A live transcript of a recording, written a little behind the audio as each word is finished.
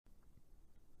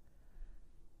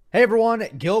Hey everyone,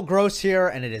 Gil Gross here,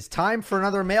 and it is time for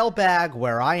another mailbag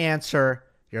where I answer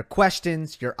your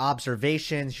questions, your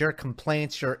observations, your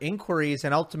complaints, your inquiries,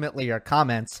 and ultimately your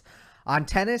comments on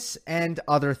tennis and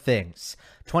other things.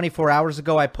 24 hours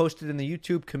ago, I posted in the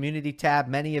YouTube community tab.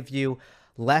 Many of you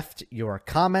left your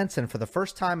comments, and for the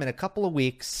first time in a couple of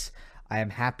weeks, I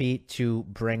am happy to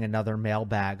bring another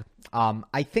mailbag.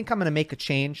 I think I'm going to make a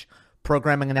change,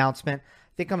 programming announcement.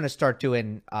 I think I'm going to start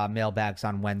doing mailbags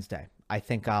on Wednesday. I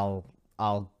think I'll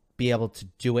be able to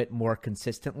do it more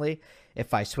consistently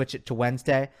if I switch it to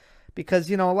Wednesday because,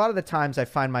 a lot of the times I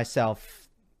find myself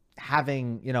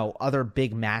having, other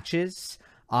big matches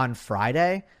on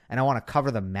Friday and I want to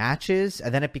cover the matches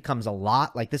and then it becomes a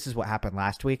lot. Like this is what happened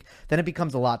last week. Then it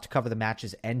becomes a lot to cover the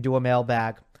matches and do a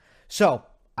mailbag. So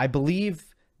I believe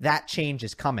that change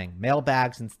is coming.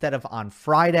 Mailbags instead of on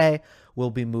Friday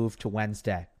will be moved to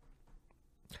Wednesday.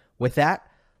 With that,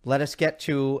 let us get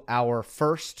to our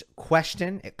first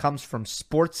question. It comes from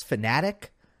Sports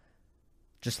Fanatic.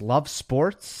 Just loves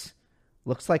sports.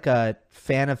 Looks like a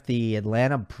fan of the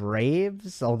Atlanta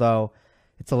Braves, although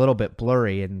it's a little bit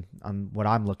blurry on what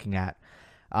I'm looking at.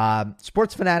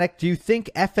 Sports Fanatic, do you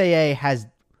think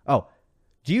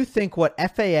what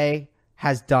FAA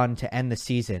has done to end the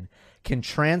season can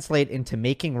translate into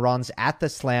making runs at the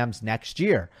slams next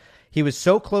year? He was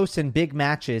so close in big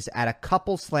matches at a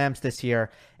couple slams this year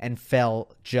and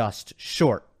fell just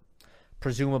short.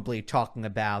 Presumably talking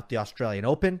about the Australian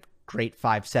Open, great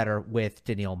five-setter with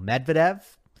Daniil Medvedev.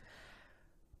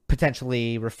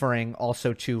 Potentially referring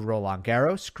also to Roland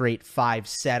Garros, great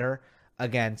five-setter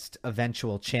against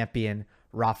eventual champion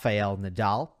Rafael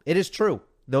Nadal. It is true.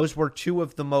 Those were two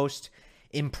of the most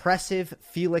impressive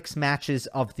Felix matches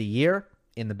of the year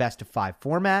in the best-of-5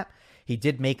 format. He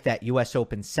did make that U.S.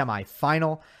 Open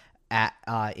semifinal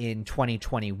in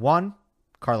 2021.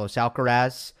 Carlos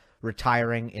Alcaraz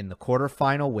retiring in the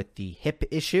quarterfinal with the hip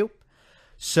issue.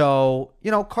 So,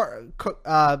 FAA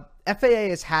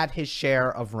has had his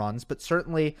share of runs, but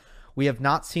certainly we have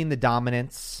not seen the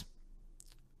dominance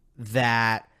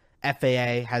that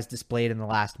FAA has displayed in the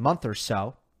last month or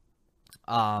so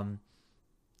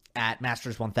at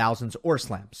Masters 1000s or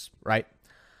slams, right?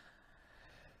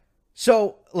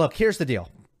 So, look, here's the deal.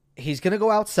 He's going to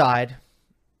go outside,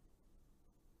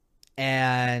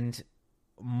 and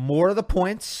more of the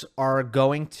points are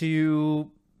going to,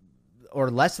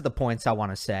 or less of the points, I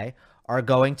want to say, are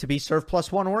going to be serve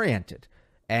plus one oriented,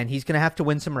 and he's going to have to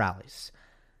win some rallies.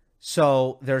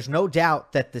 So, there's no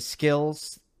doubt that the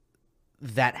skills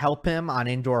that help him on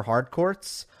indoor hard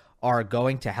courts are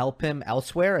going to help him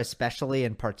elsewhere, especially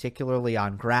and particularly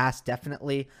on grass,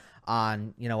 definitely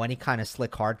on, any kind of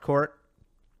slick hard court.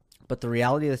 But the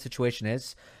reality of the situation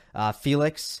is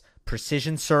Felix,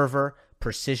 precision server,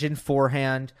 precision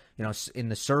forehand, in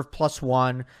the serve plus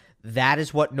one. That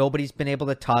is what nobody's been able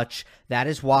to touch. That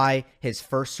is why his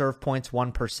first serve points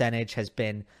won percentage has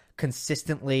been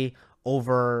consistently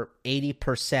over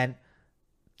 80%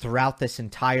 throughout this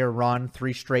entire run.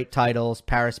 3 straight titles,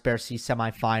 Paris-Bercy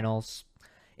semifinals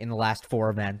in the last 4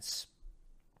 events.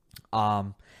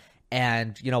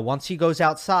 And, once he goes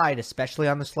outside, especially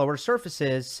on the slower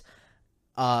surfaces,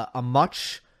 a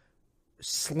much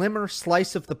slimmer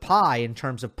slice of the pie in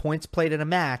terms of points played in a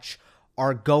match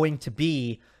are going to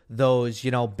be those,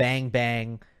 bang,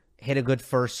 bang, hit a good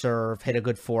first serve, hit a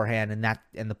good forehand,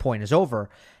 and the point is over.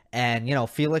 And,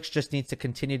 Felix just needs to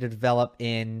continue to develop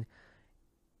in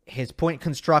his point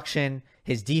construction,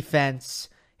 his defense,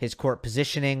 his court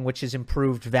positioning, which has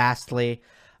improved vastly.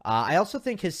 I also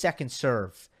think his second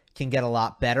serve can get a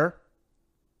lot better,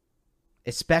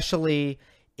 especially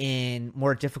in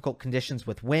more difficult conditions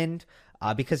with wind,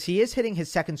 because he is hitting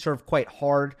his second serve quite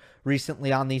hard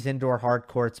recently on these indoor hard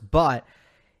courts, but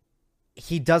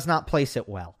he does not place it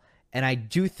well. And I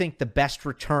do think the best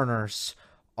returners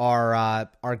are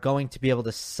going to be able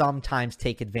to sometimes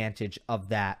take advantage of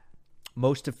that.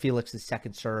 Most of Felix's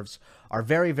second serves are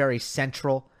very, very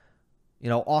central,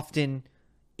 often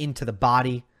into the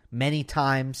body. Many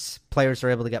times, players are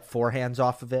able to get forehands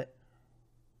off of it.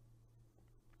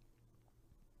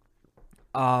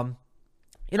 But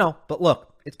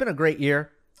look, it's been a great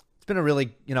year. It's been a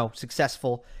really,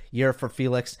 successful year for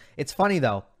Felix. It's funny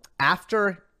though,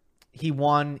 after he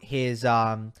won his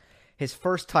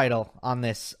first title on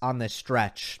this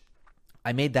stretch,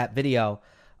 I made that video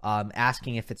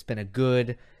asking if it's been a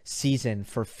good season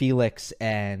for Felix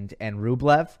and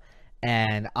Rublev.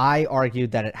 And I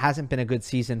argued that it hasn't been a good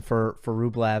season for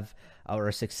Rublev, or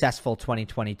a successful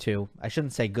 2022. I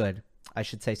shouldn't say good. I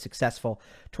should say successful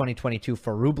 2022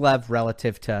 for Rublev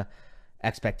relative to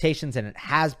expectations. And it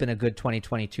has been a good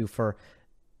 2022 for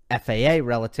FAA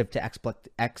relative to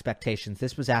expectations.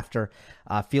 This was after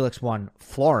Felix won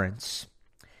Florence,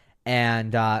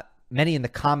 and many in the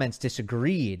comments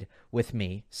disagreed with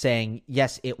me, saying,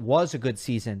 yes, it was a good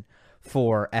season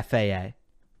for FAA.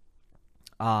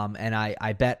 And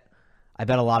I bet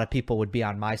a lot of people would be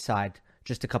on my side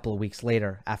just a couple of weeks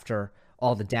later after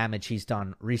all the damage he's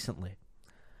done recently.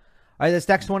 All right, this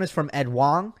next one is from Ed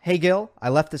Wong. Hey, Gil, I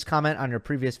left this comment on your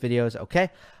previous videos.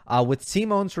 Okay. With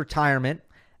Simon's retirement,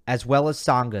 as well as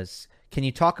Tsonga's, can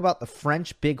you talk about the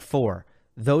French Big Four?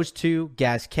 Those two,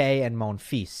 Gasquet and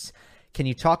Monfils. Can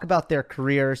you talk about their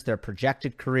careers, their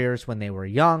projected careers when they were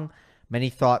young? Many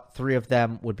thought three of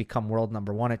them would become world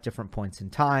number one at different points in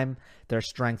time. Their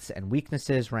strengths and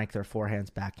weaknesses, rank their forehands,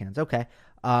 backhands. Okay.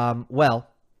 Well,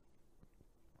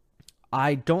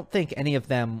 I don't think any of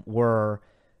them were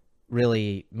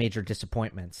really major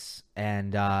disappointments.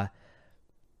 And I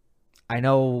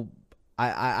know,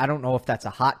 I don't know if that's a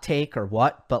hot take or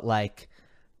what, but like,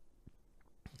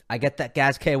 I get that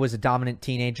Gasquet was a dominant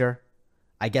teenager.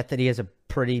 I get that he has a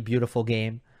pretty beautiful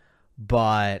game,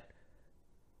 but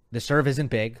the serve isn't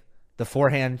big. The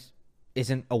forehand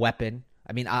isn't a weapon.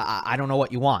 I mean, I don't know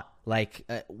what you want. Like,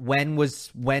 I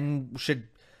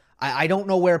don't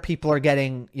know where people are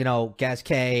getting,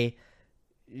 Gasquet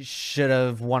should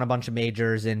have won a bunch of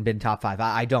majors and been top five.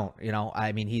 I don't,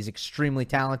 I mean, he's extremely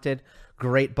talented,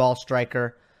 great ball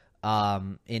striker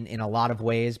in a lot of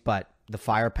ways, but the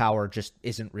firepower just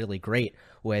isn't really great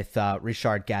with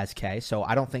Richard Gasquet. So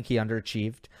I don't think he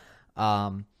underachieved.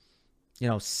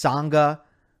 Tsonga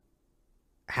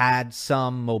had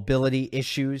some mobility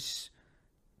issues.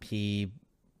 He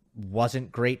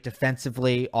wasn't great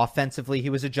defensively. Offensively, he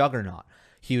was a juggernaut.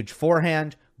 Huge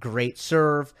forehand, great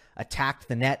serve, attacked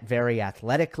the net very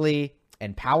athletically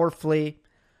and powerfully.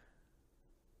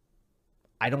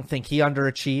 I don't think he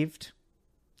underachieved.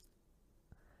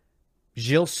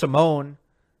 Gilles Simon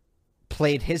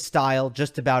played his style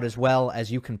just about as well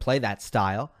as you can play that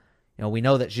style. We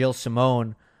know that Gilles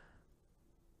Simon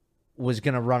was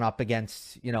going to run up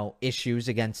against, issues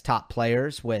against top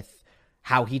players with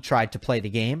how he tried to play the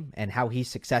game and how he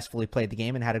successfully played the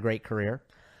game and had a great career.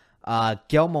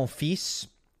 Gael Monfils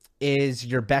is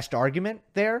your best argument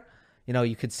there.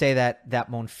 You could say that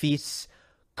Monfils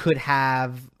could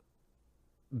have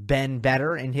been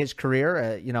better in his career,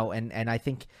 and I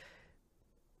think,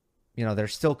 there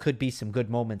still could be some good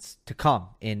moments to come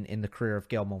in the career of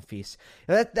Gael Monfils.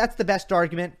 That's the best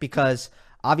argument because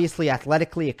obviously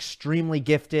athletically extremely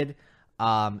gifted,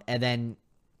 and then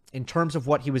in terms of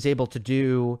what he was able to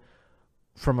do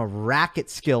from a racket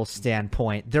skill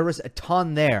standpoint, there was a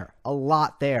ton there, a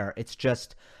lot there. It's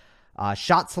just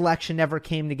shot selection never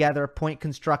came together, point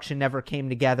construction never came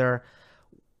together.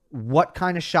 What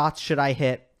kind of shots should I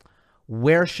hit?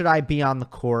 Where should I be on the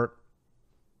court?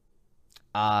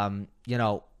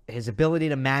 His ability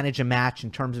to manage a match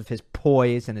in terms of his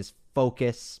poise and his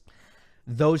focus.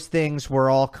 Those things were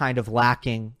all kind of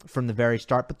lacking from the very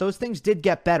start, but those things did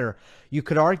get better. You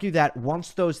could argue that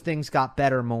once those things got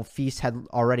better, Monfils had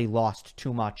already lost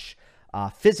too much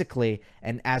physically,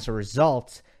 and as a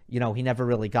result, he never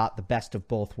really got the best of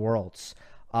both worlds.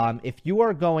 If you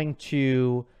are going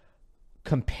to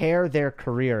compare their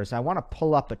careers, I want to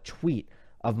pull up a tweet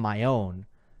of my own.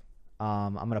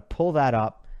 I'm going to pull that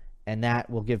up, and that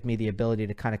will give me the ability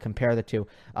to kind of compare the two.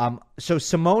 So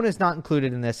Simon is not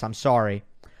included in this. I'm sorry.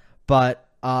 But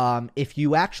if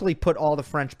you actually put all the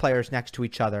French players next to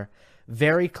each other,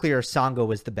 very clear Tsonga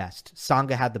was the best.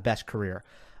 Tsonga had the best career.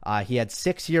 He had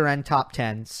 6 year-end top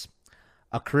 10s,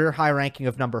 a career high ranking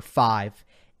of number 5,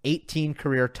 18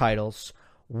 career titles,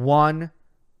 1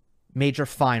 major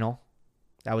final.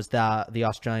 That was the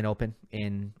Australian Open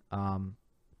in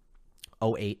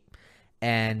 2008.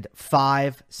 And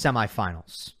 5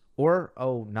 semifinals, or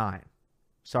 2009.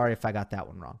 Sorry if I got that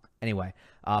one wrong. Anyway,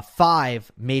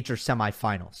 5 major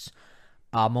semifinals.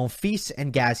 Monfils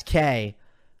and Gasquet,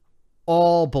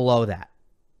 all below that.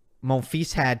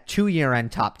 Monfils had 2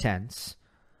 year-end top 10s.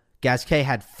 Gasquet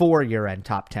had 4 year-end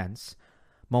top 10s.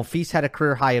 Monfils had a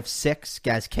career high of 6,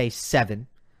 Gasquet 7.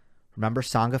 Remember,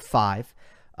 Tsonga 5.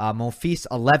 Monfils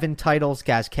 11 titles,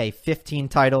 Gasquet 15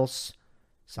 titles.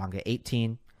 Tsonga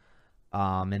 18.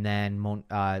 And then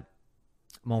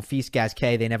Monfils,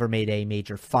 Gasquet, they never made a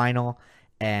major final,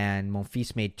 and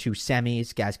Monfils made 2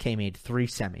 semis. Gasquet made 3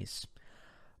 semis.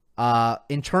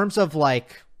 In terms of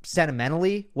like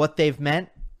sentimentally what they've meant,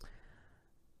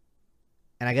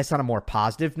 and I guess on a more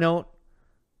positive note,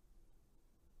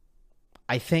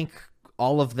 I think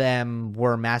all of them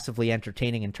were massively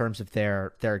entertaining in terms of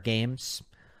their games.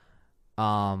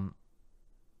 Monfils,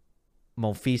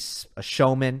 a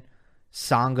showman.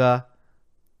 Tsonga,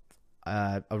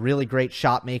 a really great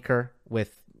shot maker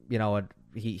with,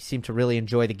 he seemed to really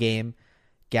enjoy the game.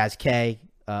 Gasquet,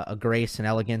 a grace and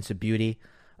elegance, a beauty.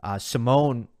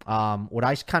 Simone, what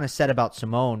I kind of said about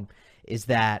Simone is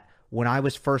that when I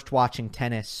was first watching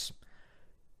tennis,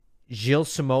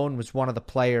 Gilles Simon was one of the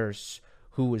players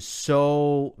who was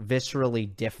so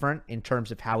viscerally different in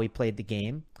terms of how he played the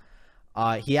game.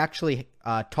 He actually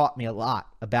taught me a lot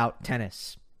about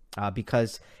tennis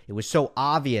because it was so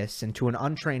obvious, and to an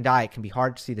untrained eye, it can be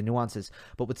hard to see the nuances.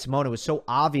 But with Simone, it was so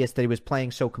obvious that he was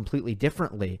playing so completely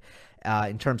differently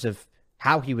in terms of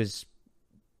how he was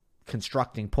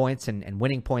constructing points and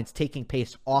winning points, taking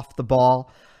pace off the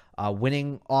ball,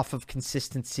 winning off of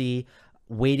consistency,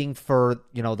 waiting for,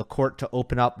 the court to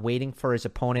open up, waiting for his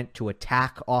opponent to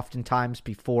attack oftentimes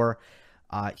before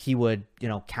he would,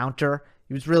 counter.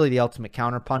 He was really the ultimate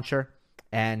counter puncher,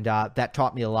 and that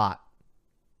taught me a lot.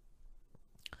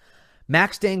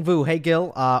 Max Dangvu, hey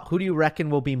Gil, who do you reckon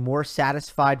will be more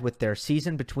satisfied with their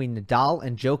season between Nadal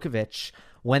and Djokovic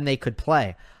when they could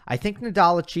play? I think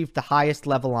Nadal achieved the highest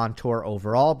level on tour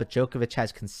overall, but Djokovic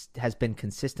has been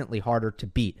consistently harder to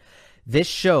beat. This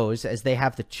shows as they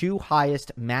have the two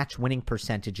highest match winning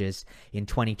percentages in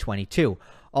 2022.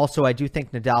 Also, I do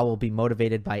think Nadal will be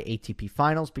motivated by ATP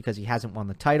finals because he hasn't won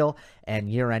the title and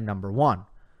year-end number one.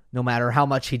 No matter how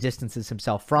much he distances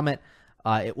himself from it,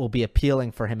 it will be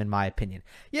appealing for him, in my opinion.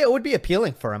 Yeah, it would be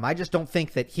appealing for him. I just don't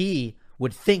think that he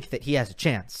would think that he has a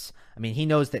chance. I mean, he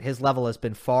knows that his level has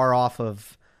been far off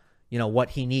of,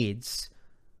 what he needs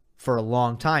for a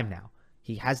long time now.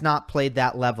 He has not played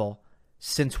that level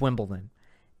since Wimbledon.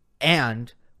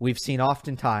 And we've seen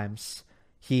oftentimes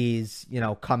he's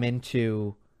come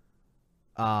into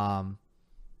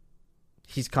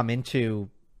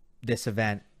this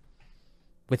event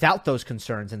without those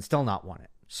concerns and still not won it.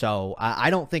 So I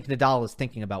don't think Nadal is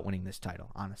thinking about winning this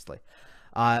title, honestly.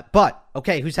 But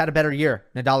okay, who's had a better year,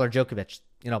 Nadal or Djokovic?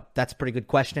 That's a pretty good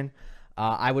question.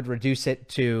 I would reduce it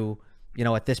to,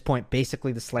 at this point,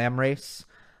 basically the slam race.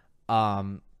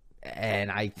 And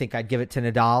I think I'd give it to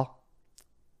Nadal.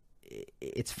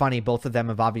 It's funny, both of them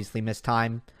have obviously missed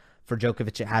time. For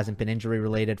Djokovic, it hasn't been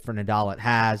injury-related. For Nadal, it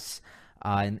has.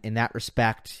 In that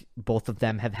respect, both of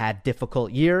them have had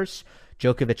difficult years.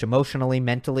 Djokovic emotionally,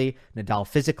 mentally, Nadal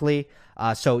physically.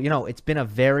 So, it's been a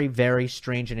very, very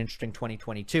strange and interesting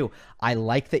 2022. I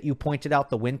like that you pointed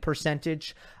out the win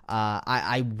percentage.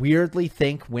 I weirdly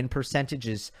think win percentage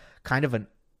is kind of an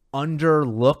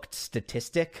underlooked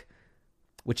statistic,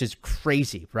 which is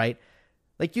crazy, right?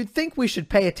 Like, you'd think we should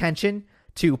pay attention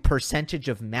to percentage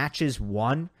of matches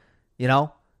won,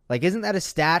 Like, isn't that a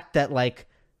stat that,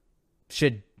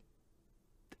 should,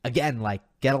 again,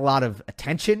 get a lot of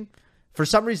attention? For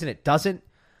some reason, it doesn't.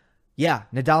 Yeah,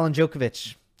 Nadal and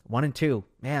Djokovic, 1 and 2.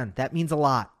 Man, that means a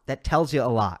lot. That tells you a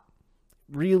lot.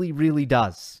 Really, really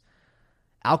does.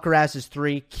 Alcaraz is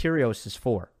 3. Kyrgios is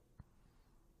 4.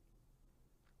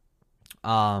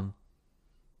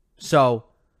 So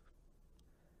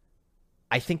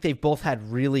I think they've both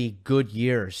had really good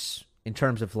years in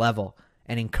terms of level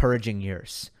and encouraging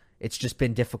years. It's just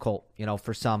been difficult,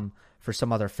 for some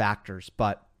other factors.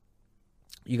 But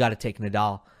you got to take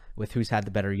Nadal with who's had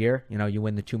the better year. You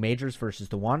win the 2 majors versus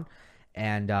the 1.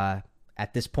 And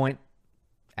at this point,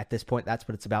 that's what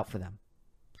it's about for them.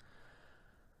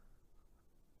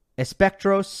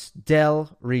 Espectros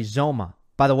del Rizoma.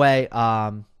 By the way,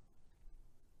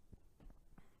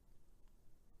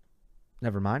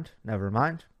 Never mind.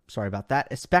 Sorry about that.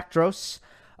 Espectros,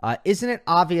 isn't it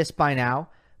obvious by now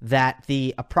that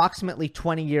the approximately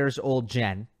 20 years old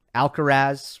gen,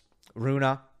 Alcaraz,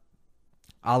 Rune,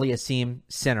 Aliassime,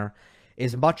 Sinner,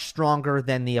 is much stronger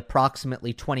than the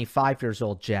approximately 25 years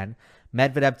old gen,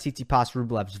 Medvedev, Tsitsipas,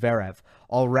 Rublev, Zverev,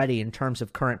 already in terms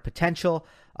of current potential,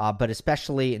 but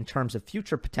especially in terms of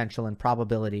future potential and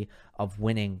probability of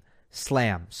winning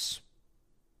slams?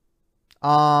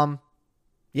 Yeah,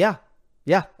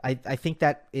 I think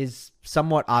that is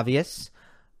somewhat obvious.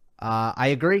 I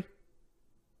agree.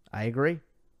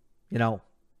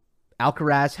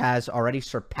 Alcaraz has already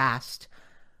surpassed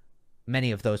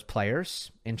many of those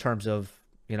players in terms of,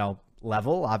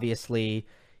 level. Obviously,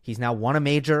 he's now won a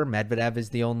major. Medvedev is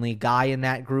the only guy in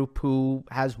that group who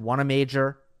has won a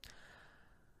major.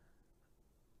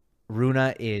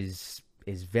 Rune is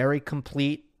very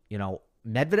complete.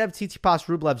 Medvedev, Tsitsipas,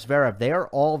 Rublev, Zverev, they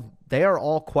are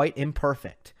all quite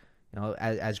imperfect.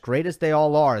 As great as they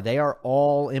all are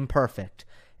all imperfect.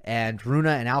 And Rune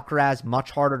and Alcaraz,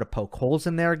 much harder to poke holes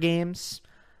in their games.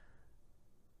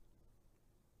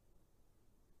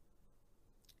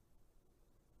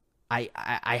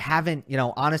 I haven't,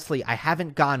 honestly, I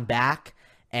haven't gone back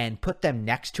and put them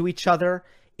next to each other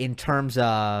in terms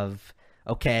of,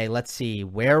 okay, let's see,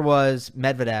 where was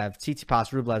Medvedev,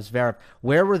 Tsitsipas, Rublev, Zverev,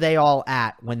 where were they all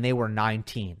at when they were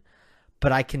 19?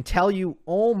 But I can tell you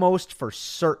almost for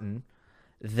certain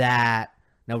that,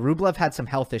 now Rublev had some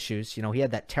health issues. He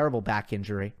had that terrible back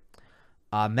injury.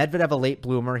 Medvedev, a late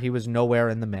bloomer. He was nowhere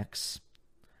in the mix.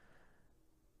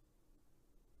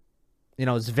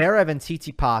 Zverev and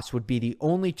Tsitsipas would be the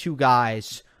only two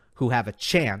guys who have a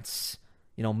chance,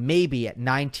 maybe at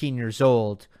 19 years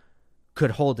old,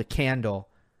 could hold a candle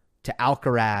to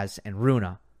Alcaraz and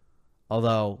Rune.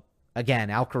 Although, again,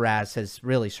 Alcaraz has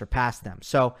really surpassed them.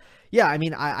 So, yeah,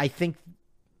 I think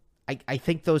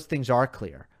those things are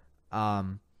clear.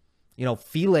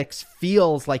 Felix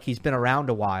feels like he's been around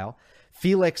a while.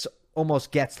 Felix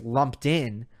almost gets lumped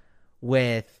in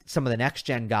with some of the next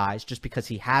gen guys just because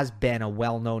he has been a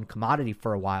well-known commodity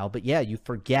for a while. But yeah, you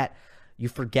forget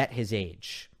his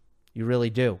age. You really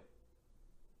do.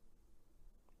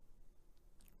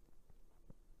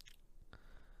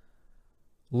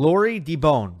 Lori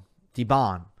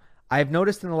Dibon. I have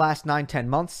noticed in the last 9-10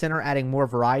 months, Sinner adding more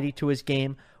variety to his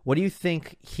game. What do you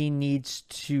think he needs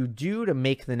to do to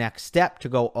make the next step to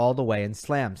go all the way in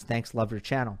slams? Thanks. Love your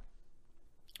channel.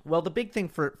 Well, the big thing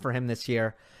for him this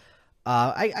year,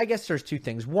 I guess there's two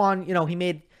things. One,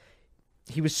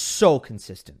 he was so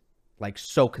consistent, like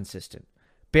so consistent.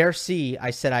 Bear C,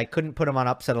 I said I couldn't put him on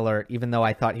upset alert, even though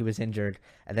I thought he was injured,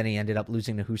 and then he ended up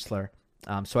losing to Husler.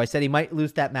 So I said he might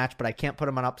lose that match, but I can't put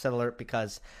him on upset alert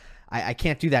because I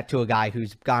can't do that to a guy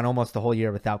who's gone almost the whole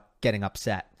year without getting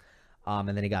upset. And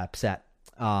then he got upset.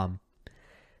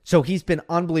 So he's been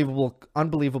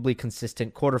unbelievably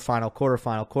consistent.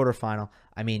 Quarterfinal.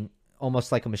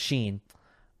 Almost like a machine.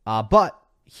 But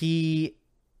he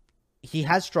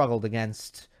has struggled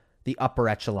against the upper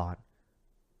echelon.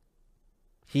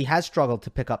 He has struggled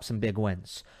to pick up some big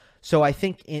wins. So I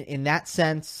think in that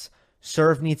sense,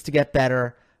 serve needs to get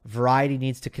better. Variety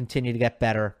needs to continue to get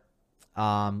better.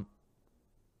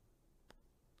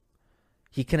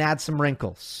 He can add some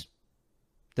wrinkles.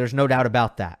 There's no doubt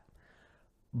about that.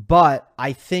 But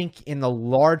I think in the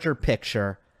larger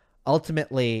picture,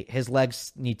 ultimately, his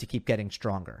legs need to keep getting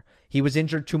stronger. He was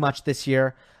injured too much this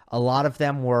year. A lot of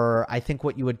them were, I think,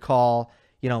 what you would call,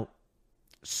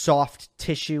 soft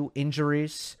tissue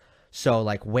injuries. So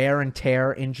like wear and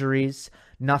tear injuries.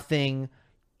 Nothing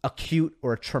acute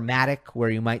or traumatic where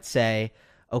you might say,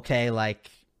 okay,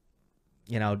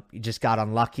 you just got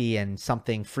unlucky and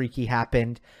something freaky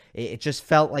happened. It just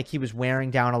felt like he was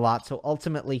wearing down a lot. So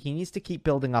ultimately, he needs to keep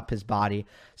building up his body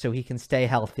so he can stay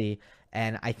healthy.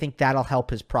 And I think that'll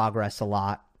help his progress a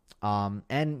lot.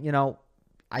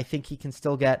 I think he can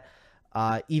still get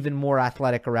even more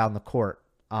athletic around the court.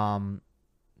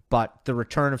 But the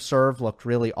return of serve looked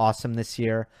really awesome this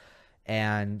year.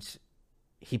 And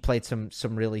he played some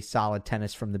really solid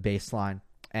tennis from the baseline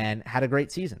and had a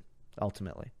great season,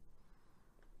 ultimately.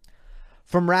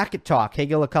 From Racket Talk, hey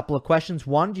Gil, a couple of questions.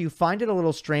 One, do you find it a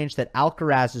little strange that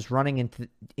Alcaraz is running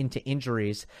into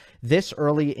injuries this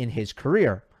early in his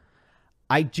career?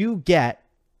 I do get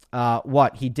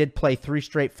he did play 3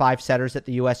 straight 5-setters at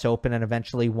the U.S. Open and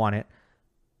eventually won it.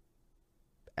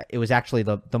 It was actually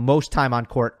the most time on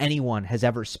court anyone has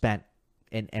ever spent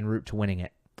en route to winning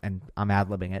it. And I'm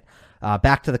ad-libbing it.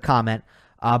 Back to the comment.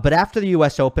 But after the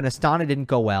U.S. Open, Astana didn't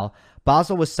go well.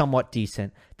 Basel was somewhat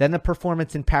decent. Then the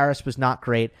performance in Paris was not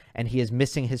great, and he is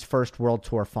missing his first World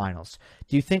Tour finals.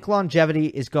 Do you think longevity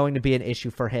is going to be an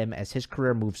issue for him as his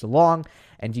career moves along?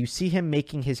 And do you see him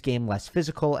making his game less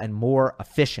physical and more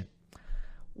efficient?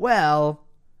 Well,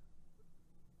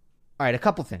 all right, a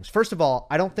couple things. First of all,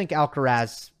 I don't think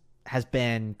Alcaraz has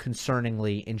been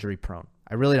concerningly injury prone.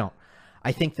 I really don't.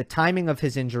 I think the timing of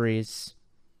his injuries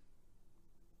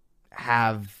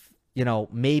have,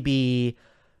 maybe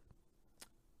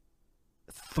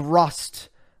thrust.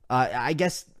 I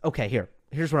guess, okay,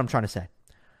 here's what I'm trying to say.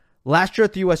 Last year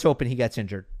at the U.S. Open, he gets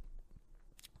injured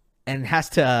and has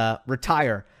to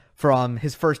retire from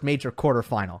his first major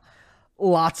quarterfinal.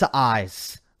 Lots of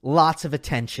eyes, lots of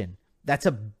attention. That's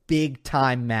a big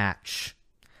time match.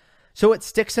 So it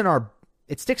sticks in our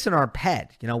head.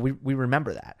 We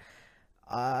remember that.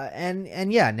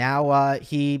 Now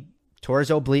he tore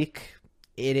his oblique.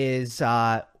 It is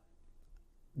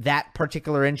that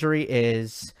particular injury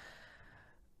is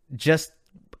just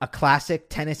a classic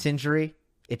tennis injury.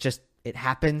 It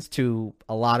happens to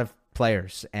a lot of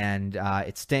players, and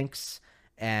it stinks.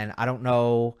 And I don't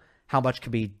know how much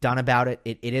can be done about it.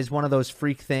 It is one of those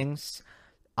freak things.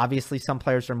 Obviously, some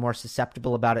players are more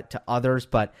susceptible about it to others,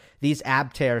 but these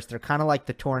ab tears, they're kind of like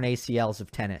the torn ACLs of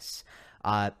tennis.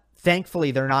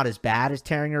 Thankfully, they're not as bad as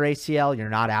tearing your ACL. You're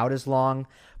not out as long.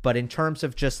 But in terms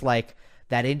of just like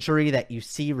that injury that you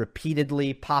see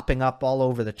repeatedly popping up all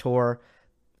over the tour,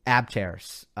 ab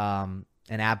tears and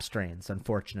ab strains,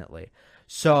 unfortunately.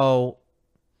 So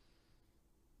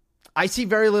I see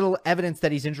very little evidence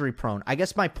that he's injury prone. I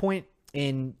guess my point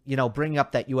in, bringing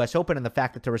up that U.S. Open and the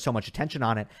fact that there was so much attention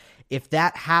on it, if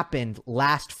that happened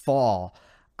last fall,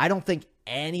 I don't think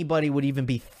anybody would even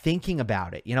be thinking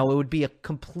about it. It would be a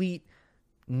complete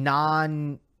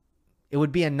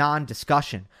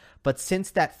non-discussion. But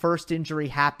since that first injury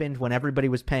happened when everybody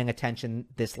was paying attention,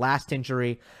 this last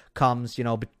injury comes, in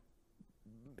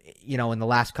the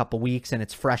last couple weeks, and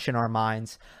it's fresh in our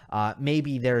minds.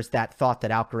 Maybe there's that thought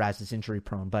that Alcaraz is injury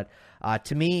prone, but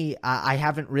to me, I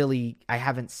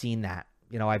haven't seen that.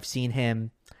 I've seen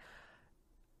him.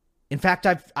 In fact,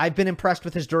 I've been impressed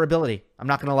with his durability. I'm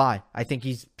not going to lie. I think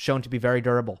he's shown to be very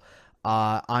durable.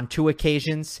 On 2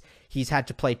 occasions, he's had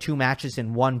to play 2 matches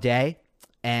in one day,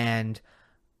 and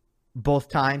both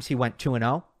times he went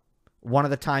 2-0. One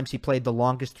of the times he played the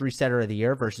longest 3-setter of the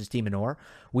year versus De Minaur.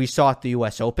 We saw at the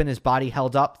U.S. Open, his body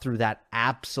held up through that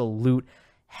absolute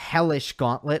hellish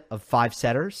gauntlet of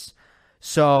 5-setters.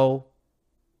 So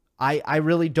I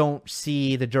really don't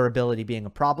see the durability being a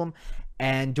problem.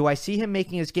 And do I see him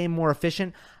making his game more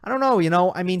efficient? I don't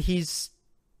know. I mean, he's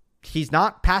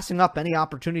not passing up any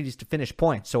opportunities to finish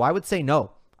points. So I would say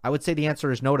no. I would say the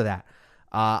answer is no to that.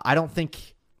 I don't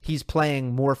think he's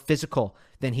playing more physical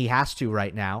than he has to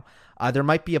right now. There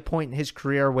might be a point in his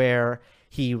career where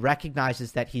he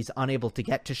recognizes that he's unable to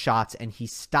get to shots and he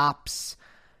stops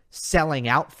selling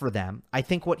out for them. I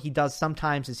think what he does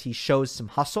sometimes is he shows some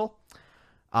hustle,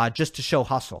 just to show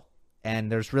hustle.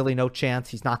 And there's really no chance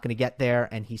he's not going to get there,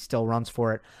 and he still runs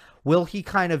for it. Will he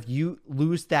kind of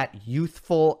lose that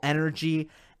youthful energy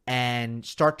and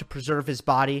start to preserve his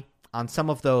body on some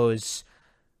of those,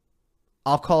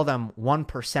 I'll call them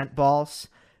 1% balls,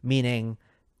 meaning,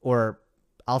 or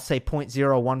I'll say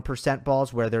 0.01%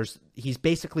 balls, where he's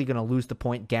basically going to lose the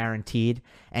point guaranteed,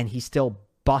 and he still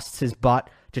busts his butt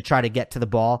to try to get to the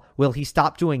ball. Will he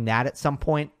stop doing that at some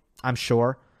point? I'm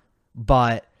sure.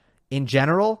 But in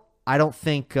general, I don't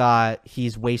think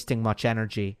he's wasting much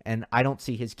energy, and I don't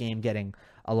see his game getting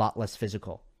a lot less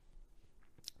physical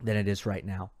than it is right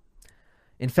now.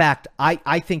 In fact,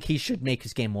 I think he should make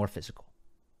his game more physical.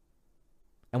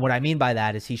 And what I mean by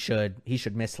that is he should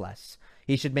miss less.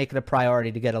 He should make it a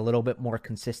priority to get a little bit more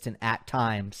consistent at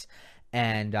times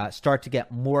and start to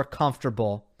get more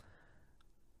comfortable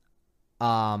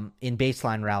in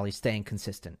baseline rallies, staying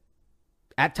consistent.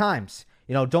 At times,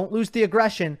 don't lose the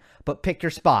aggression, but pick your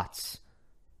spots.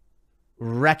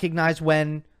 Recognize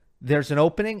when there's an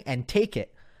opening and take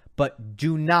it, but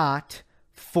do not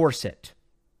force it.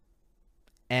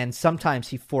 And sometimes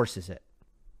he forces it.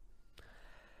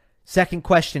 Second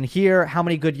question here, how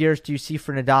many good years do you see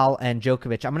for Nadal and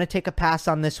Djokovic? I'm going to take a pass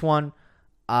on this one.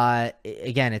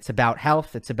 Again, it's about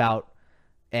health. It's about,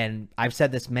 and I've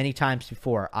said this many times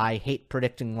before, I hate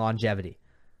predicting longevity.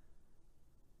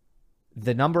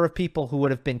 The number of people who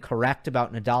would have been correct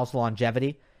about Nadal's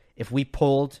longevity, if we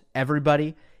polled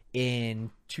everybody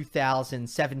in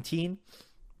 2017,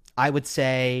 I would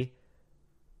say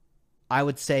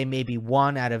maybe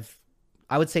 9 out of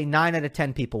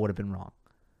 10 people would have been wrong.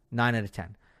 9 out of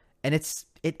 10. And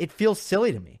it feels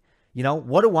silly to me.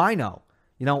 What do I know?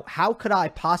 How could I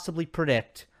possibly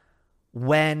predict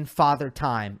when Father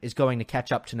Time is going to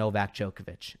catch up to Novak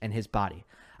Djokovic and his body?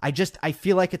 I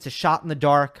feel like it's a shot in the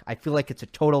dark. I feel like it's a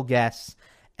total guess.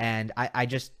 And I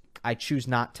choose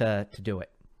not to do it.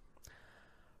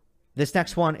 This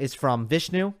next one is from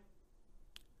Vishnu.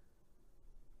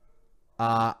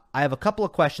 I have a couple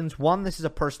of questions. One, this is a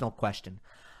personal question.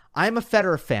 I am a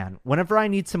Federer fan. Whenever I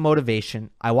need some motivation,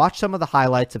 I watch some of the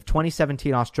highlights of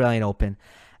 2017 Australian Open,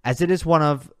 as it is one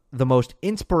of the most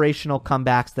inspirational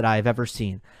comebacks that I have ever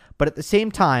seen. But at the same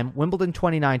time, Wimbledon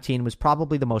 2019 was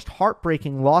probably the most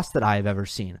heartbreaking loss that I have ever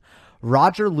seen.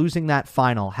 Roger losing that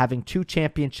final, having 2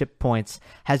 championship points,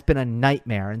 has been a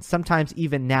nightmare, and sometimes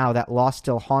even now that loss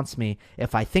still haunts me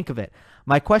if I think of it.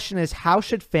 My question is, how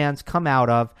should fans come out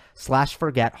of /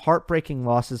 forget heartbreaking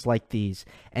losses like these?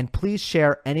 And please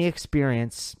share any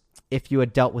experience if you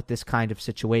had dealt with this kind of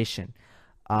situation.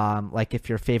 Like if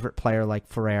your favorite player like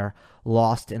Ferrer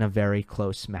lost in a very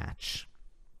close match.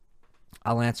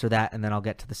 I'll answer that and then I'll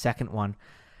get to the second one.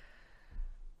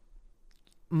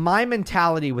 My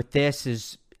mentality with this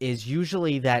is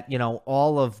usually that,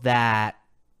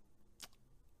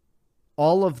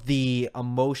 all of the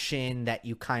emotion that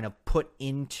you kind of put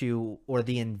into, or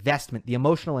the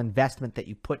emotional investment that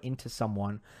you put into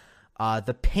someone,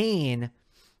 the pain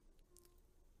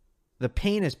the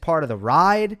pain is part of the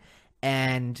ride.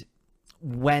 And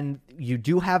when you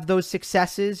do have those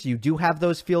successes, you do have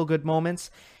those feel-good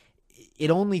moments,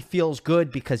 it only feels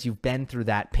good because you've been through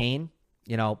that pain.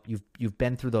 You know, you've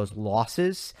been through those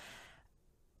losses.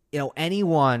 You know,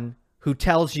 anyone who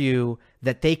tells you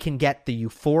that they can get the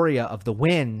euphoria of the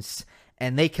wins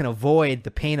and they can avoid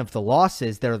the pain of the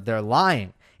losses, they're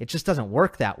lying. It just doesn't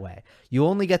work that way. You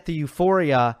only get the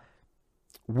euphoria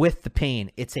with the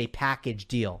pain. It's a package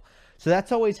deal. So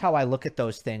that's always how I look at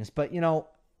those things. But, you know,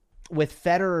 with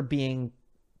Federer being,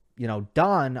 you know,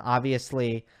 done,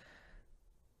 obviously,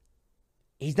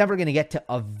 he's never going to get to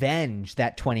avenge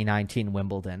that 2019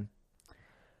 Wimbledon.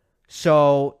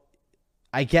 So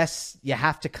I guess you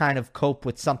have to kind of cope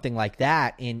with something like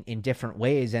that in different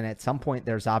ways. And at some point,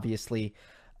 there's obviously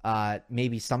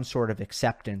maybe some sort of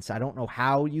acceptance. I don't know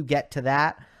how you get to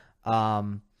that.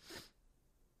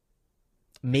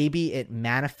 Maybe it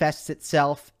manifests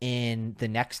itself in the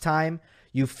next time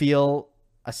you feel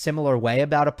a similar way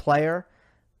about a player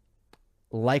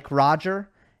like Roger,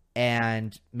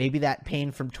 and maybe that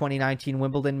pain from 2019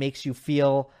 Wimbledon makes you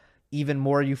feel even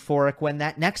more euphoric when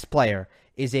that next player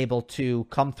is able to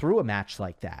come through a match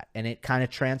like that, and it kind of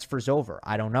transfers over.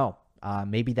 I don't know.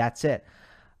 Maybe that's it.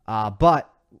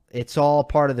 But it's all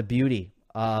part of the beauty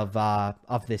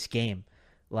of this game.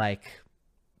 Like,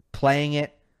 playing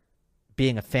it,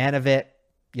 being a fan of it,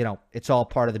 you know, it's all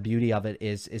part of the beauty of it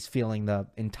is feeling the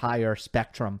entire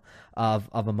spectrum of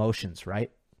emotions,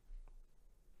 right?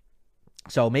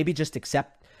 So maybe just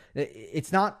accept.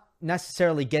 It's not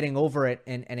necessarily getting over it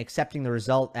and accepting the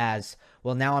result as,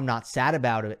 well, now I'm not sad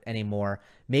about it anymore.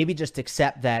 Maybe just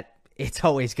accept that it's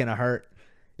always going to hurt,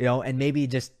 you know, and maybe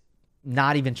just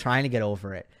not even trying to get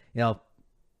over it. You know,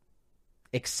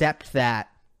 accept that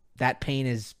pain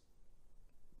is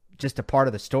just a part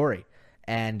of the story.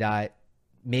 And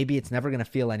maybe it's never going to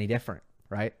feel any different,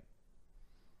 right?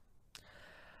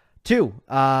 2,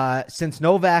 since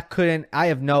Novak couldn't, I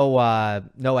have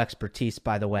no expertise,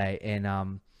 by the way,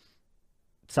 in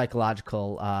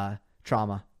psychological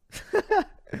trauma.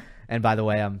 And by the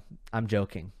way, I'm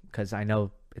joking because I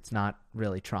know it's not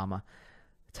really trauma.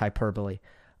 It's hyperbole.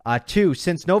 2,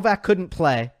 since Novak couldn't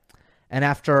play, and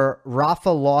after Rafa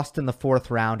lost in the 4th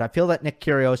round, I feel that Nick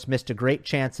Kyrgios missed a great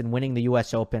chance in winning the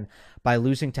U.S. Open by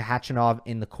losing to Khachanov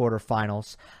in the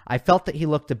quarterfinals. I felt that he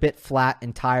looked a bit flat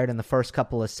and tired in the first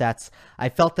couple of sets. I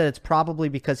felt that it's probably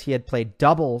because he had played a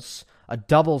doubles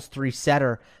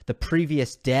 3-setter the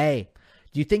previous day.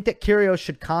 Do you think that Kyrgios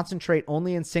should concentrate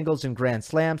only in singles and Grand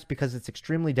Slams because it's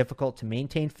extremely difficult to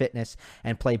maintain fitness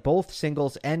and play both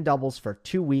singles and doubles for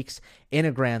 2 weeks in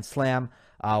a Grand Slam?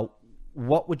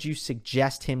 What would you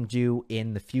suggest him do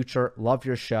in the future? Love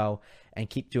your show and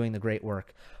keep doing the great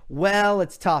work. Well,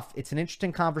 it's tough. It's an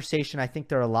interesting conversation. I think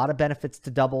there are a lot of benefits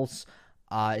to doubles,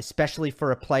 especially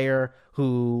for a player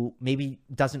who maybe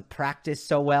doesn't practice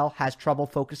so well, has trouble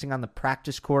focusing on the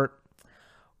practice court,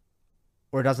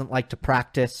 or doesn't like to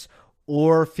practice,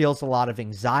 or feels a lot of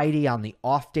anxiety on the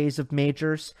off days of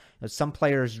majors. You know, some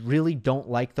players really don't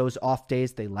like those off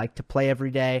days. They like to play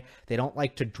every day. They don't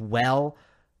like to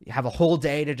have a whole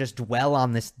day to just dwell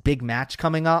on this big match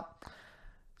coming up.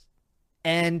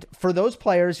 And for those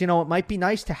players, you know, it might be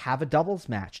nice to have a doubles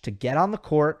match, to get on the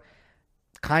court,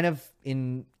 kind of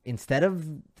instead of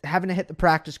having to hit the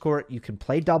practice court, you can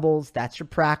play doubles. That's your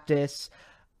practice.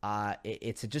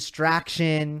 It's a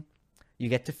distraction. You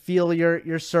get to feel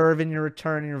your serve and your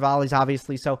return and your volleys,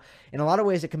 obviously. So in a lot of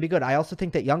ways, it can be good. I also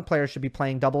think that young players should be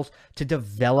playing doubles to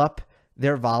develop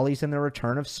their volleys and their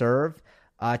return of serve,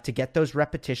 to get those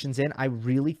repetitions in. I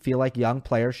really feel like young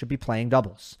players should be playing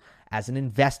doubles as an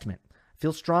investment. I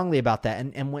feel strongly about that.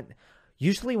 And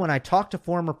usually when I talk to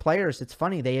former players, it's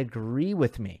funny, they agree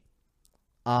with me.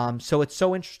 So it's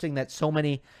so interesting that so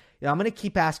many, you know, I'm going to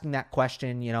keep asking that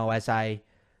question, you know,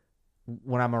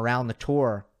 when I'm around the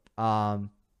tour,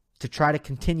 to try to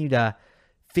continue to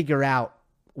figure out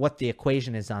what the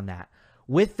equation is on that.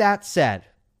 With that said,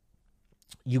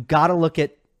 you got to look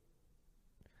at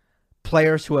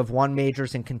players who have won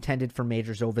majors and contended for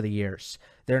majors over the years.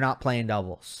 They're not playing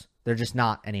doubles. They're just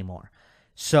not anymore.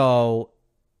 So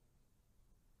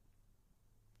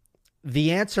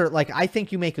the answer, like, I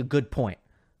think you make a good point,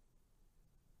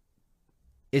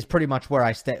 is pretty much where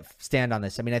I stand on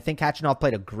this. I mean, I think Khachanov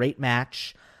played a great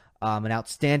match, an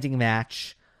outstanding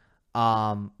match.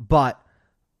 But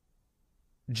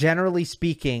generally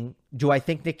speaking, do I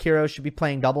think Nick Kyrgios should be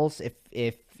playing doubles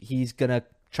if he's going to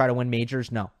try to win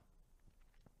majors? No.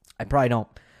 I probably don't.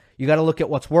 You got to look at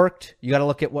what's worked. You got to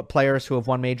look at what players who have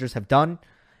won majors have done.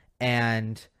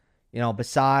 And, you know,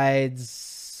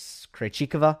 besides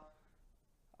Krejcikova,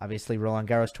 Obviously, Roland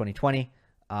Garros 2020.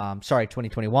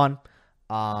 2021.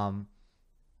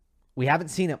 We haven't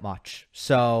seen it much.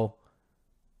 So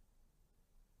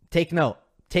take note.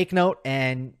 Take note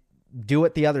and do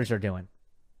what the others are doing.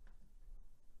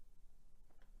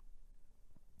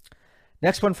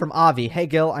 Next one from Avi. Hey,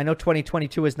 Gil, I know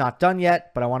 2022 is not done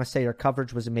yet, but I want to say your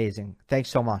coverage was amazing. Thanks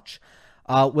so much.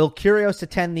 Will Kyrgios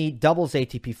attend the doubles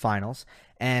ATP finals?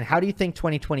 And how do you think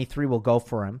 2023 will go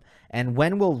for him? And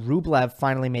when will Rublev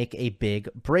finally make a big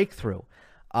breakthrough?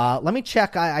 Let me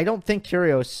check. I don't think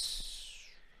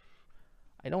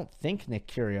Nick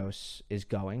Kyrgios is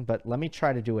going, but let me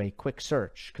try to do a quick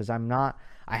search because I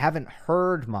haven't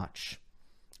heard much.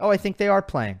 Oh, I think they are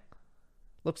playing.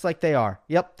 Looks like they are.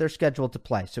 Yep, they're scheduled to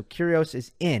play. So Kyrgios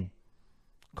is in.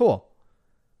 Cool.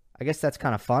 I guess that's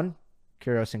kind of fun.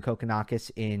 Kyrgios and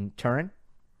Kokkinakis in Turin.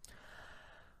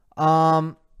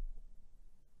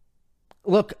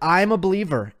 Look, I'm a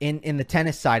believer in the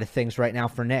tennis side of things right now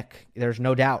for Nick. There's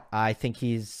no doubt. I think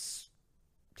he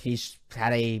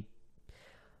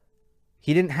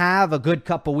didn't have a good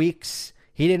couple weeks.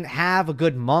 He didn't have a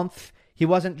good month. He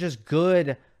wasn't just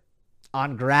good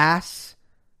on grass.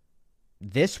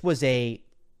 This was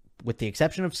with the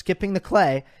exception of skipping the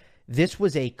clay, this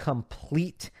was a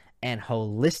complete and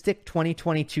holistic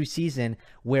 2022 season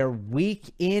where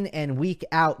week in and week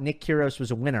out, Nick Kyrgios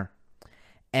was a winner.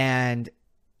 And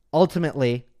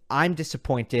ultimately, I'm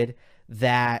disappointed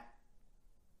that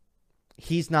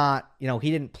he's not,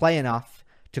 he didn't play enough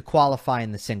to qualify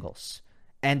in the singles.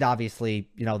 And obviously,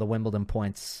 the Wimbledon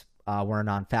points were a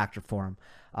non-factor for him.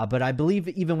 But I believe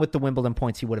even with the Wimbledon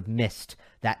points, he would have missed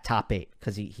that top 8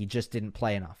 because he just didn't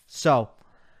play enough. So,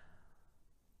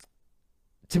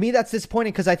 to me, that's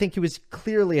disappointing because I think he was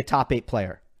clearly a top 8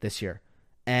 player this year.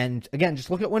 And again, just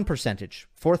look at win percentage.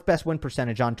 4th best win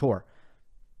percentage on tour.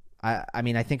 I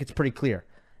mean, I think it's pretty clear.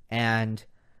 And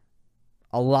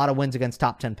a lot of wins against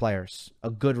top 10 players.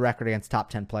 A good record against top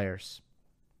 10 players.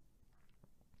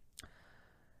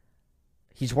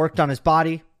 He's worked on his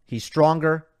body. He's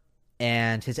stronger.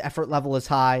 And his effort level is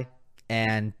high.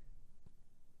 And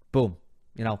boom.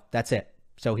 That's it.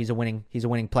 So he's a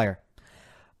winning player.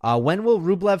 When will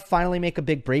Rublev finally make a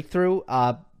big breakthrough?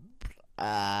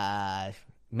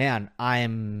 Man,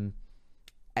 I'm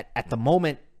at the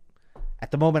moment,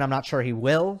 I'm not sure he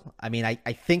will. I mean,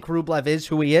 I think Rublev is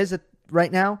who he is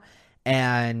right now.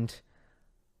 And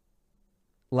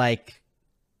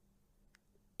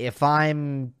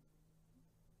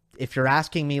if you're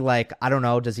asking me, I don't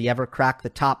know, does he ever crack the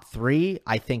top 3?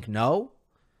 I think no.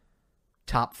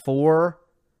 Top 4,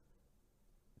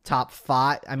 top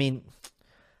 5. I mean,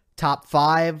 top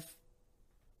 5.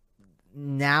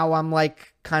 Now I'm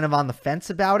kind of on the fence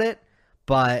about it.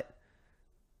 But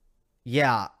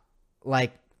yeah,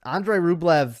 Andrei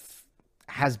Rublev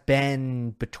has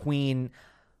been between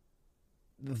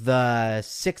the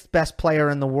 6th best player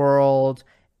in the world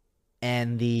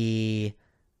and the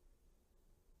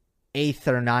 8th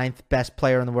or 9th best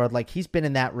player in the world. He's been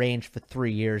in that range for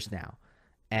 3 years now.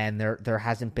 And there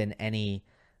hasn't been any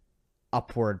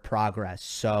upward progress.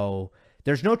 So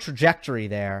there's no trajectory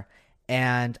there.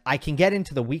 And I can get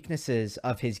into the weaknesses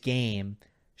of his game,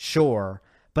 sure,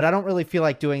 but I don't really feel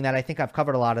like doing that. I think I've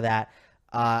covered a lot of that.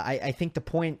 I think the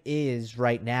point is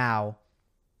right now,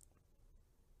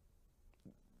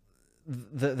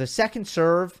 the second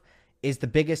serve is the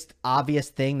biggest obvious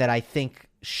thing that I think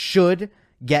should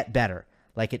get better.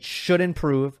 It should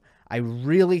improve. I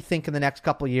really think in the next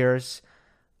couple of years,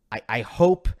 I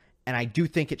hope, and I do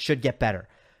think it should get better.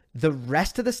 The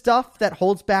rest of the stuff that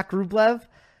holds back Rublev,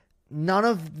 none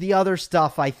of the other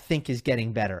stuff I think is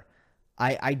getting better.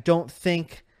 I don't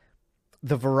think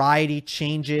the variety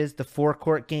changes, the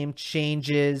forecourt game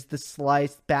changes, the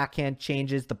slice backhand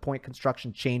changes, the point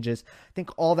construction changes. I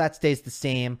think all that stays the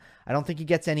same. I don't think he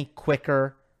gets any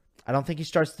quicker. I don't think he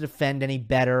starts to defend any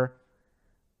better.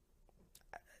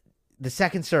 The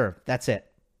second serve, that's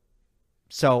it.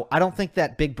 So I don't think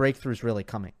that big breakthrough is really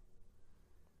coming.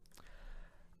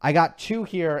 I got 2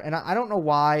 here, and I don't know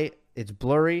why it's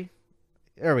blurry.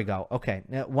 There we go. Okay.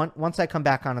 Now, once I come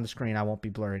back onto the screen, I won't be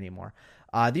blurry anymore.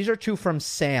 These are 2 from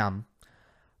Sam.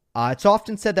 It's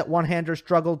often said that one-handers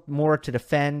struggle more to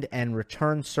defend and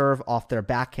return serve off their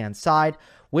backhand side.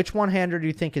 Which one-hander do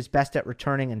you think is best at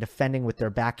returning and defending with their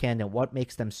backhand, and what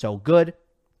makes them so good?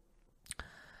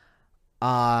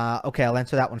 Okay, I'll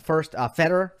answer that one first.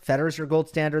 Federer. Federer is your gold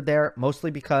standard there, mostly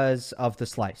because of the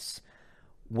slice.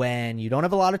 When you don't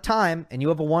have a lot of time and you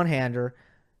have a one-hander,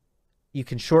 you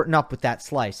can shorten up with that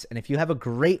slice. And if you have a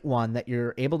great one that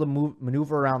you're able to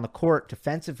maneuver around the court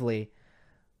defensively,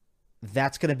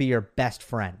 that's going to be your best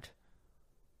friend.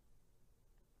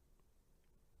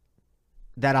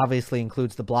 that obviously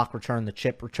includes the block return, the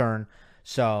chip return.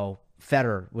 So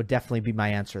Federer would definitely be my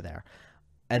answer there.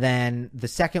 And then the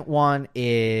second one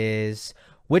is,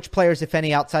 which players, if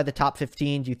any, outside the top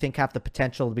 15 do you think have the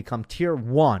potential to become tier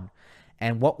 1?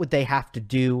 And what would they have to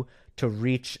do to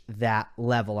reach that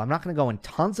level? I'm not going to go in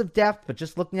tons of depth, but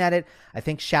just looking at it, I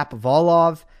think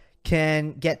Shapovalov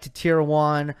can get to tier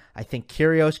 1. I think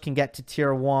Kyrgios can get to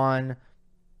tier 1.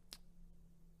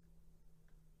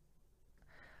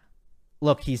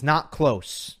 Look, he's not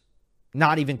close.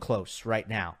 Not even close right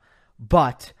now.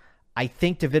 But I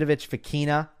think Davidovich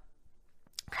Fokina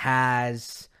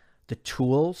has the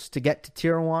tools to get to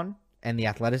tier 1 and the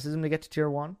athleticism to get to tier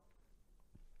 1.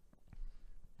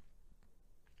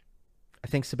 I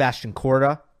think Sebastian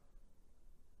Korda.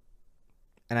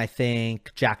 And I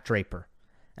think Jack Draper.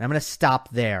 And I'm going to stop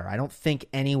there. I don't think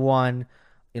anyone,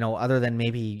 other than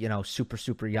maybe, super,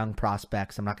 super young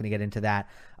prospects. I'm not going to get into that.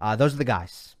 Those are the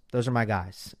guys. Those are my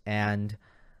guys. And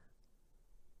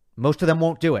most of them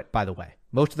won't do it, by the way.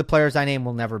 Most of the players I name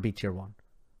will never be tier 1.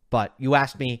 But you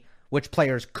asked me which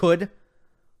players could,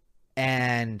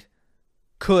 and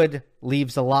could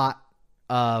leaves a lot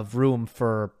of room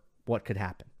for what could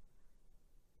happen.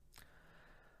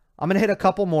 I'm going to hit a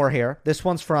couple more here. This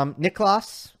one's from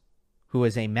Niklas, who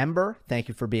is a member. Thank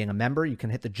you for being a member. You can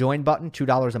hit the join button,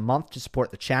 $2 a month to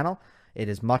support the channel. It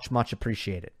is much, much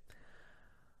appreciated.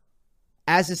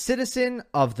 As a citizen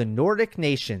of the Nordic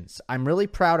nations, I'm really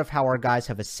proud of how our guys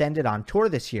have ascended on tour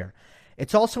this year.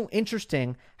 It's also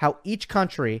interesting how each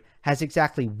country has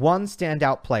exactly one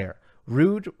standout player,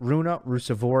 Ruud, Rune,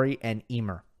 Ruusuvuori, and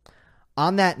Ymer.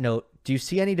 On that note, do you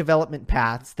see any development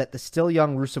paths that the still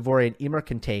young Ruusuvuori and Ymer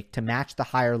can take to match the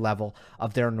higher level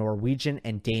of their Norwegian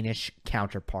and Danish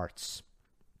counterparts?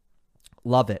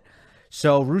 Love it.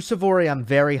 So Ruusuvuori I'm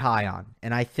very high on,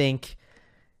 and I think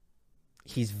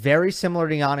he's very similar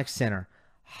to Jannik Sinner.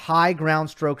 High ground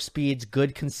stroke speeds,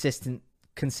 good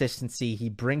consistency. He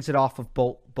brings it off of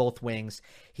both wings.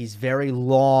 He's very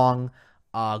long,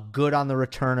 good on the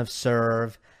return of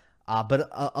serve, but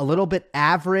a little bit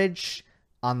average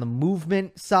on the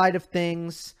movement side of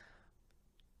things.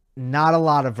 Not a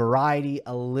lot of variety,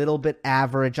 a little bit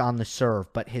average on the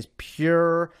serve, but his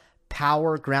pure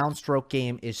power ground stroke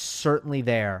game is certainly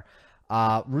there.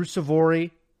 Ruusuvuori,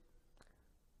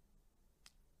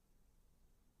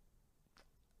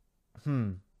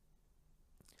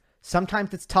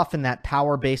 sometimes it's tough in that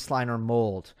power baseliner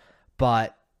mold,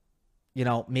 but,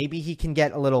 maybe he can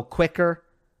get a little quicker.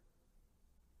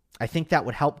 I think that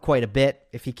would help quite a bit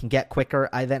if he can get quicker.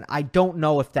 I don't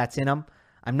know if that's in him.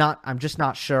 I'm just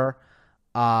not sure.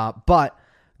 But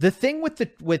the thing with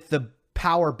the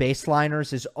power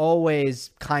baseliners is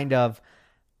always kind of,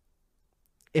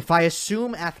 if I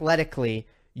assume athletically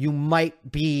you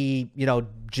might be,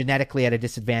 genetically at a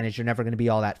disadvantage, you're never going to be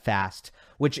all that fast,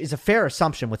 which is a fair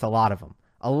assumption with a lot of them.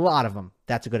 A lot of them,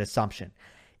 that's a good assumption.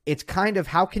 It's kind of,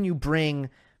 how can you bring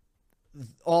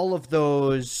all of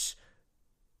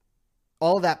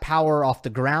that power off the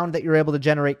ground that you're able to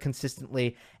generate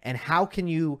consistently, and how can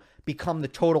you become the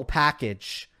total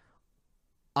package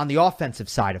on the offensive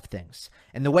side of things?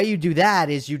 And the way you do that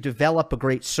is you develop a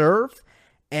great serve,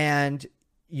 and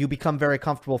you become very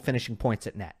comfortable finishing points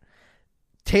at net.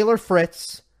 Taylor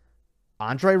Fritz,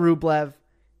 Andrei Rublev,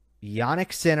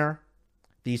 Jannik Sinner,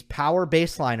 these power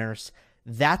baseliners,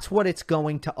 that's what it's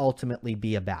going to ultimately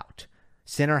be about.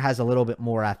 Sinner has a little bit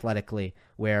more athletically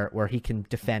where he can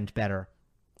defend better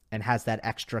and has that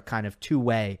extra kind of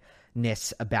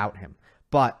two-way-ness about him.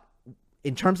 But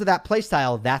in terms of that play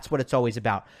style, that's what it's always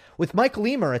about. With Michael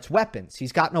Ymer, it's weapons.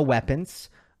 He's got no weapons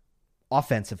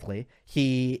offensively.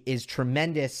 He is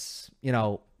tremendous,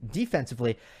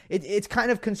 defensively. It's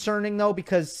kind of concerning, though,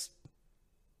 because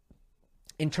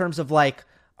in terms of all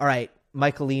right,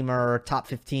 Michael Ymer, top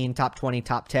 15, top 20,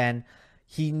 top 10,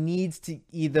 he needs to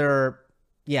either,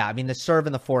 the serve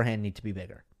and the forehand need to be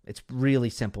bigger. It's really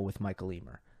simple with Michael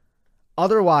Ymer.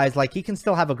 Otherwise, he can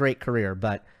still have a great career,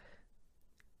 but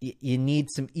you need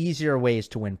some easier ways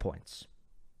to win points.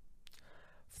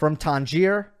 From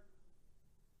Tangier,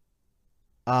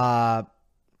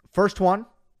 first one,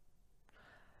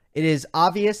 it is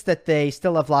obvious that they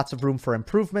still have lots of room for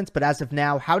improvements, but as of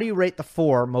now, how do you rate the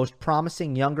 4 most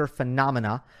promising younger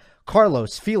phenomena,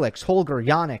 Carlos, Felix, Holger,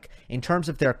 Jannik, in terms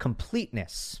of their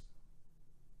completeness?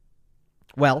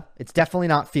 Well, it's definitely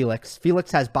not Felix.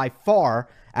 Felix has by far,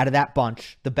 out of that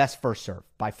bunch, the best first serve,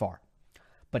 by far.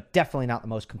 But definitely not the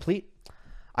most complete.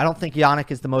 I don't think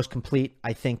Jannik is the most complete.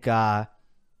 I think, the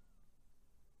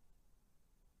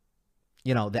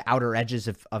outer edges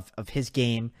of his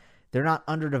game, they're not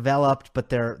underdeveloped, but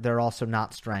they're also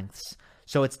not strengths.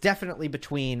 So it's definitely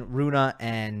between Runa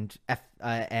and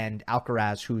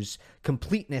Alcaraz, whose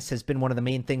completeness has been one of the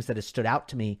main things that has stood out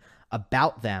to me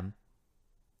about them.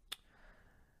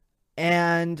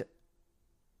 And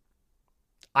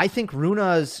I think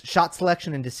Runa's shot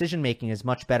selection and decision making is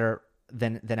much better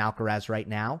than Alcaraz right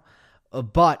now.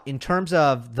 But in terms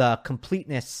of the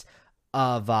completeness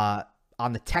of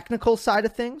on the technical side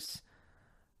of things,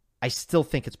 I still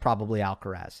think it's probably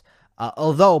Alcaraz.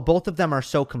 Although both of them are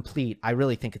so complete, I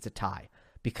really think it's a tie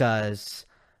because,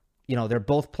 they're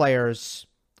both players.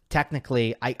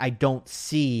 Technically, I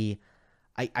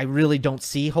really don't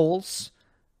see holes.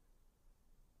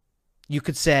 You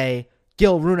could say,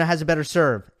 Gil, Rune has a better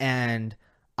serve. And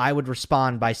I would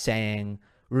respond by saying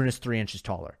Rune's 3 inches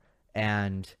taller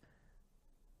and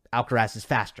Alcaraz is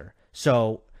faster.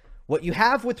 So what you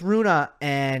have with Rune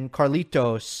and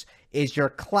Carlitos is your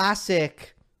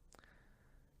classic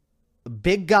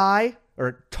big guy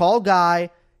or tall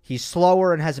guy. He's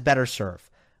slower and has a better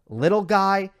serve. Little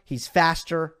guy, he's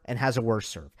faster and has a worse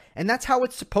serve. And that's how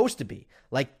it's supposed to be.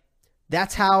 Like,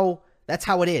 that's how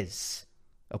it is.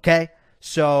 Okay?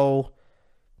 So,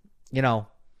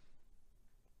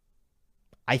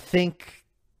 I think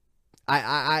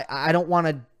I don't want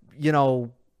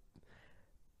to,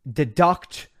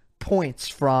 deduct points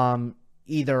from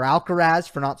either Alcaraz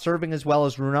for not serving as well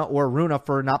as Rune or Rune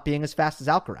for not being as fast as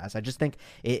Alcaraz. I just think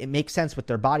it makes sense with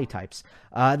their body types.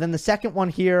 Then the second one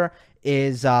here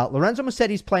is Lorenzo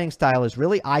Mussetti's playing style is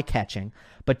really eye-catching,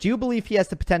 but do you believe he has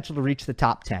the potential to reach the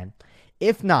top 10?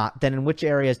 If not, then in which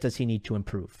areas does he need to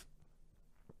improve?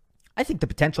 I think the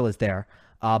potential is there,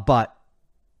 but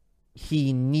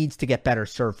he needs to get better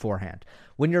serve forehand.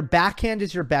 When your backhand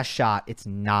is your best shot, it's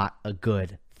not a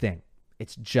good thing.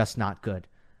 It's just not good.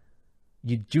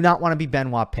 You do not want to be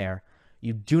Benoit Paire.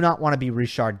 You do not want to be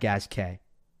Richard Gasquet.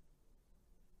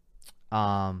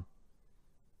 Stan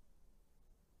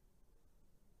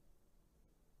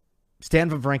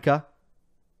Wawrinka,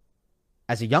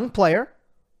 as a young player,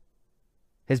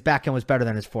 his backhand was better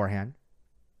than his forehand.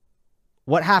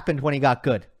 What happened when he got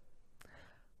good?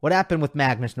 What happened with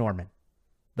Magnus Norman?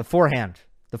 The forehand.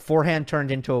 The forehand turned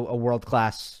into a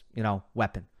world-class,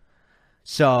 weapon.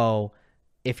 So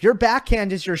if your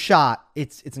backhand is your shot,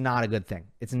 it's not a good thing.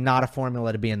 It's not a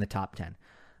formula to be in the top 10.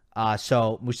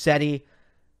 So Musetti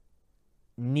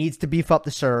needs to beef up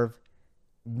the serve,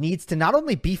 needs to not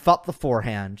only beef up the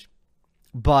forehand,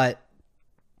 but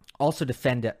also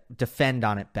defend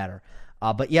on it better.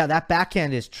 But yeah, that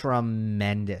backhand is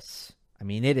tremendous. I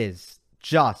mean, it is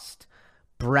just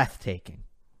breathtaking.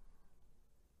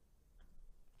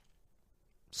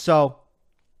 So,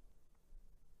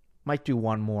 might do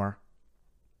one more.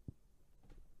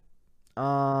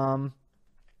 I'll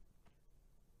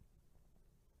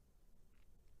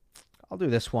do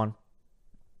this one.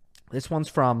 This one's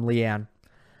from Leanne.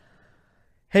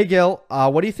 Hey, Gil,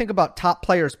 what do you think about top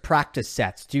players' practice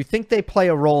sets? Do you think they play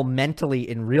a role mentally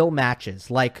in real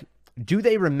matches? Like, do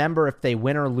they remember if they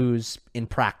win or lose in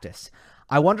practice?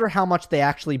 I wonder how much they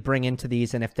actually bring into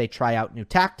these and if they try out new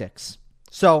tactics.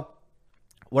 So,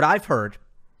 what I've heard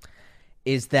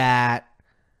is that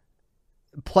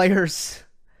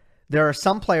there are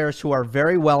some players who are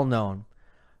very well known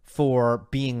for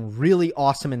being really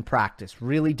awesome in practice,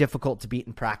 really difficult to beat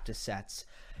in practice sets.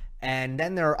 And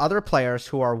then there are other players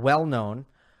who are well known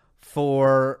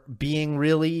for being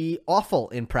really awful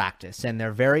in practice, and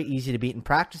they're very easy to beat in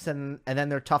practice, and then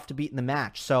they're tough to beat in the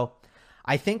match. So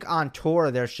I think on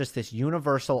tour, there's just this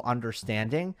universal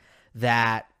understanding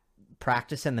that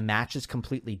practice and the match is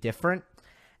completely different.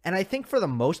 And I think for the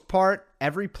most part,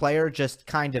 every player just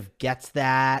kind of gets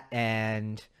that.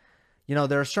 And,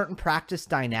 there are certain practice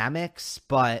dynamics,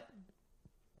 but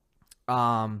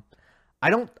I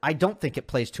don't think it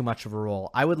plays too much of a role.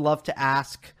 I would love to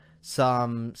ask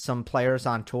some players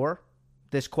on tour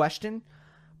this question,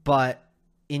 but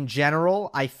in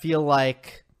general, I feel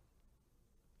like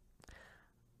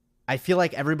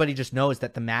everybody just knows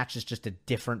that the match is just a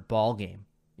different ball game,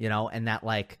 and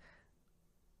that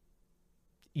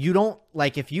you don't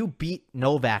if you beat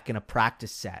Novak in a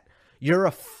practice set, you're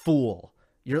a fool.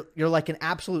 You're like an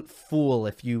absolute fool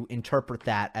if you interpret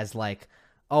that as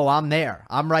oh, I'm there.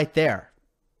 I'm right there.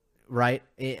 Right?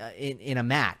 In a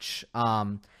match.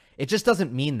 It just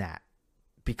doesn't mean that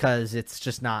because it's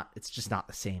just not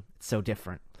the same. It's so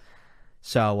different.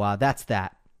 So that's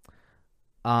that.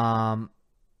 I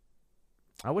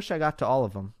wish I got to all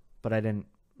of them, but I didn't.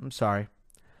 I'm sorry.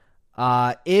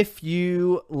 If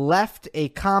you left a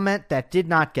comment that did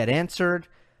not get answered,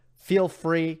 feel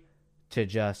free to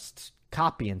just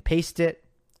copy and paste it.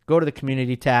 Go to the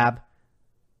community tab,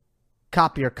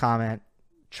 copy your comment,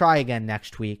 try again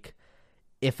next week.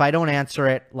 if I don't answer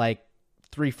it like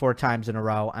 3-4 times in a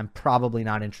row, I'm probably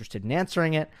not interested in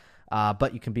answering it.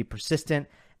 But you can be persistent,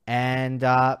 and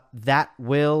that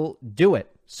will do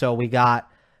it. So we got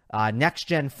Next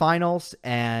Gen Finals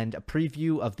and a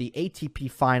preview of the ATP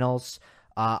Finals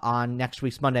on next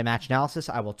week's Monday Match Analysis.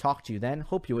 I will talk to you then.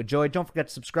 Hope you enjoyed. Don't forget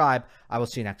to subscribe. I will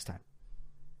see you next time.